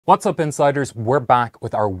What's up, insiders? We're back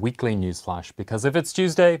with our weekly news flash because if it's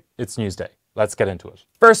Tuesday, it's news day. Let's get into it.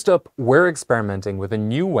 First up, we're experimenting with a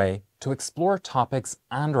new way to explore topics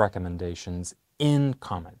and recommendations in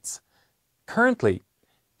comments. Currently,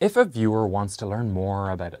 if a viewer wants to learn more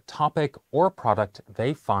about a topic or product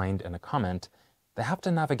they find in a comment, they have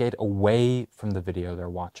to navigate away from the video they're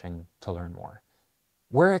watching to learn more.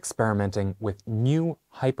 We're experimenting with new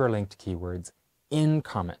hyperlinked keywords in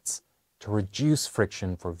comments to reduce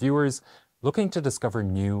friction for viewers looking to discover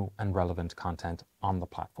new and relevant content on the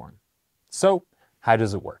platform. So, how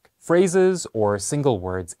does it work? Phrases or single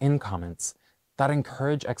words in comments that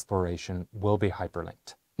encourage exploration will be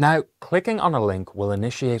hyperlinked. Now, clicking on a link will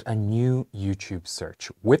initiate a new YouTube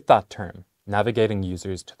search with that term, navigating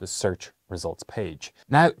users to the search results page.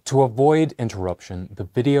 Now, to avoid interruption, the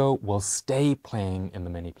video will stay playing in the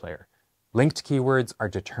mini player. Linked keywords are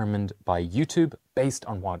determined by YouTube based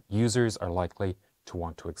on what users are likely to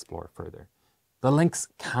want to explore further. The links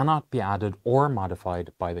cannot be added or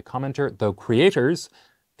modified by the commenter, though creators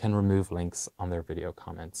can remove links on their video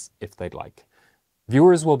comments if they'd like.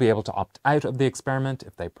 Viewers will be able to opt out of the experiment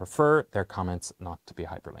if they prefer their comments not to be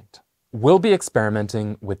hyperlinked. We'll be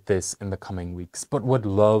experimenting with this in the coming weeks, but would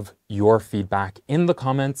love your feedback in the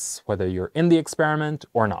comments, whether you're in the experiment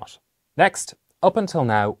or not. Next, up until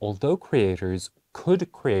now, although creators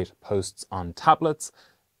could create posts on tablets,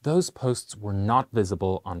 those posts were not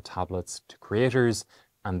visible on tablets to creators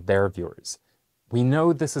and their viewers. We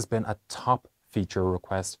know this has been a top feature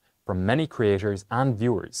request from many creators and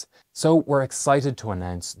viewers, so we're excited to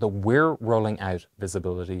announce that we're rolling out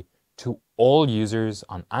visibility to all users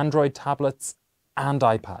on Android tablets and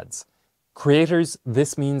iPads. Creators,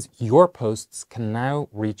 this means your posts can now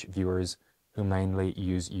reach viewers who mainly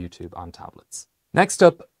use YouTube on tablets. Next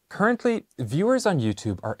up, currently, viewers on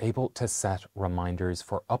YouTube are able to set reminders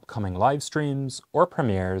for upcoming live streams or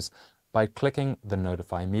premieres by clicking the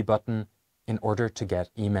Notify Me button in order to get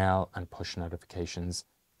email and push notifications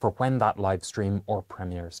for when that live stream or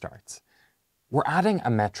premiere starts. We're adding a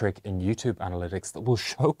metric in YouTube Analytics that will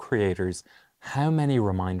show creators how many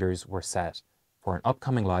reminders were set for an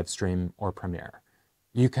upcoming live stream or premiere.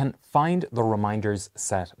 You can find the reminders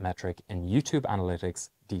set metric in YouTube Analytics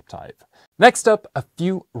Deep Dive. Next up, a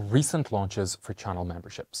few recent launches for channel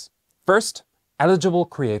memberships. First, eligible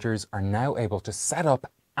creators are now able to set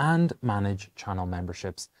up and manage channel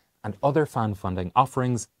memberships and other fan funding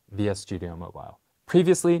offerings via Studio Mobile.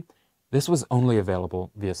 Previously, this was only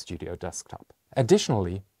available via Studio Desktop.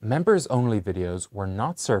 Additionally, members-only videos were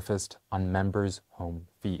not surfaced on members' home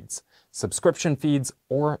feeds, subscription feeds,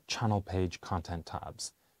 or channel page content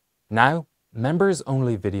tabs. Now,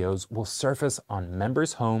 members-only videos will surface on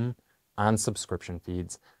members' home and subscription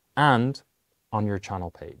feeds and on your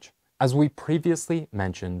channel page. As we previously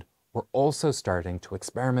mentioned, we're also starting to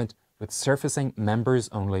experiment with surfacing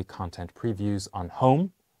members-only content previews on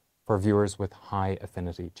home for viewers with high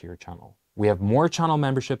affinity to your channel. We have more channel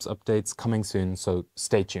memberships updates coming soon, so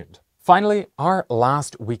stay tuned. Finally, our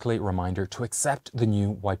last weekly reminder to accept the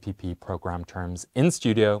new YPP program terms in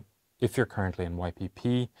Studio if you're currently in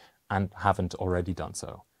YPP and haven't already done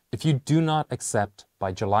so. If you do not accept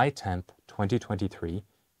by July 10th, 2023,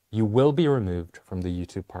 you will be removed from the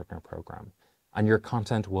YouTube Partner Program, and your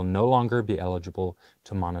content will no longer be eligible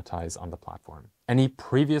to monetize on the platform. Any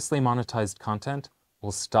previously monetized content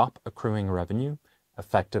will stop accruing revenue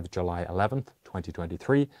effective July 11th,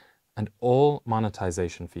 2023, and all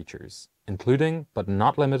monetization features, including but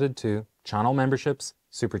not limited to channel memberships,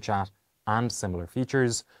 super chat, and similar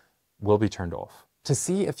features, will be turned off. To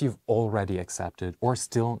see if you've already accepted or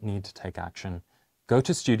still need to take action, go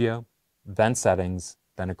to Studio, then Settings,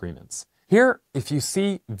 then Agreements. Here, if you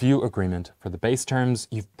see View Agreement for the base terms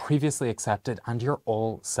you've previously accepted and you're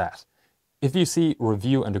all set. If you see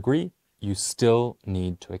Review and Agree, you still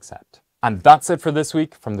need to accept. And that's it for this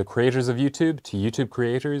week. From the creators of YouTube to YouTube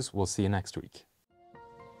creators, we'll see you next week.